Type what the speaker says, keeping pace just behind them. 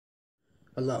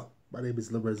Hello, my name is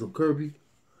Lorenzo Kirby,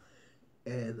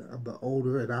 and I'm the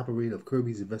owner and operator of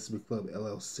Kirby's Investment Club,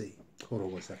 LLC. Hold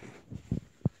on one second.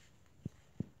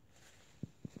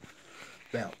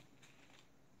 Now,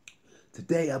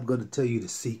 today I'm going to tell you the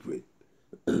secret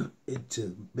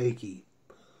into making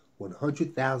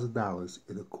 $100,000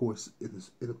 in a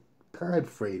time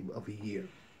frame of a year.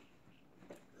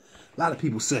 A lot of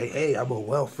people say, "Hey, I'm on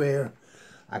welfare.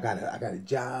 I got a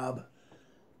job,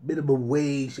 minimum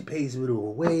wage. It pays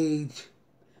minimum wage.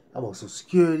 I'm on Social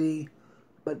Security."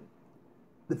 But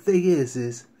the thing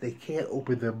is they can't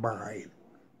open their mind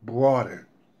broader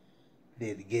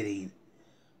than getting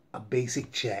a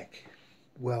basic check,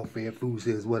 welfare, food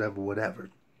stamps, whatever.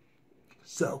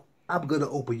 So I'm gonna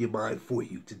open your mind for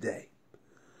you today.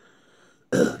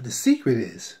 The secret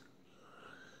is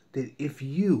that if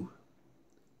you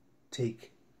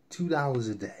take $2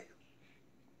 a day,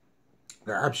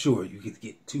 now I'm sure you can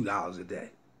get $2 a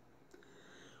day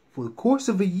for the course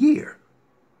of a year,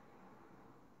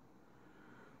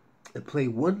 and play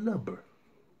one number.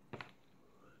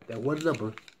 That one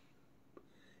number,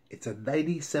 it's a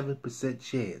 97%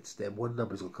 chance that one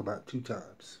number is going to come out 2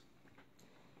 times.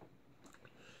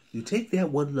 You take that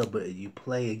one number and you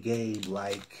play a game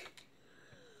like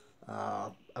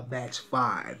a match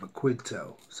 5, a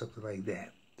quinto, something like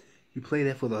that. You play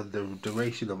that for the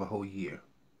duration of a whole year.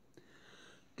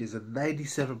 There's a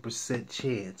 97%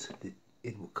 chance that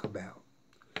it will come out.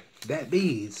 That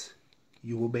means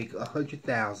you will make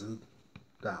 $100,000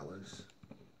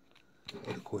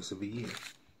 in the course of a year.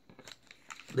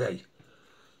 Now,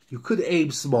 you could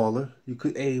aim smaller. You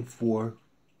could aim for,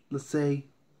 let's say,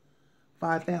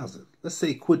 5,000. Let's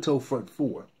say quinto front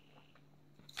 4.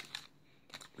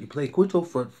 You play quinto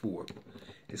front 4.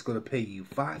 It's going to pay you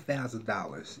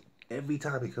 $5,000 every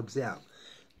time it comes out.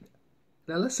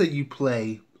 Now, let's say you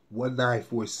play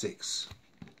 1946.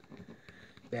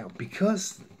 Now,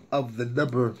 because of the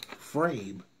number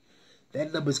frame,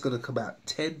 that number is going to come out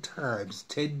 10 times,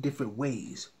 10 different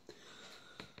ways.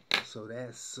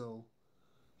 So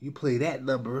you play that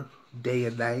number day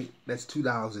and night. That's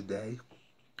 $2 a day.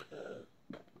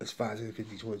 That's 5, 10,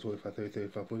 50, 20, 25, 30,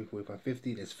 35, 40, 45,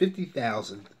 50. That's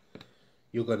 50,000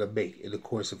 you're going to make in the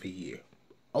course of a year.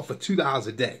 Oh, for $2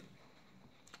 a day.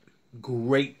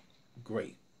 Great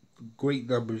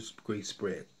numbers, great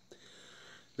spread.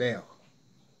 Now,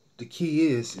 the key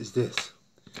is this.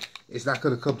 It's not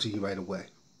going to come to you right away.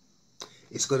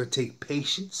 It's going to take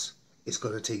patience. It's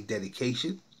going to take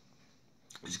dedication.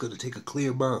 It's going to take a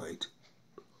clear mind.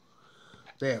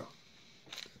 Now,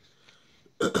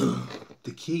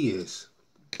 the key is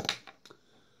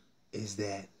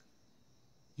that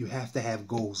you have to have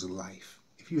goals in life.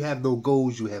 If you have no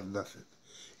goals, you have nothing.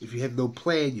 If you have no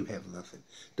plan, you have nothing.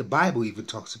 The Bible even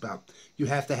talks about you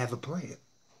have to have a plan.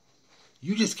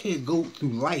 You just can't go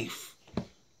through life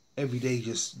every day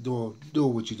just doing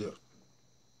what you do.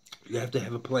 You have to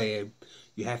have a plan.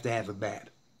 You have to have a map.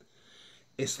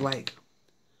 It's like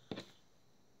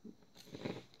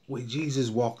when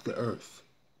Jesus walked the earth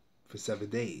for 7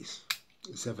 days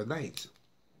and 7 nights.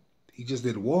 He just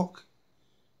didn't walk.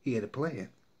 He had a plan.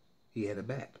 He had a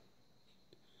map.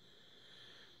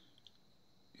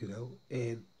 You know,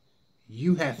 and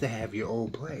you have to have your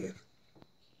own plan.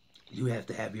 You have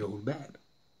to have your own map.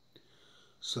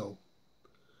 So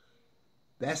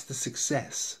that's the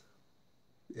success.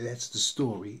 And that's the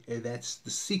story. And that's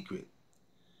the secret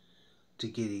to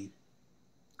getting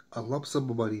a lump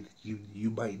sum of money that you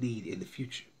might need in the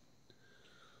future.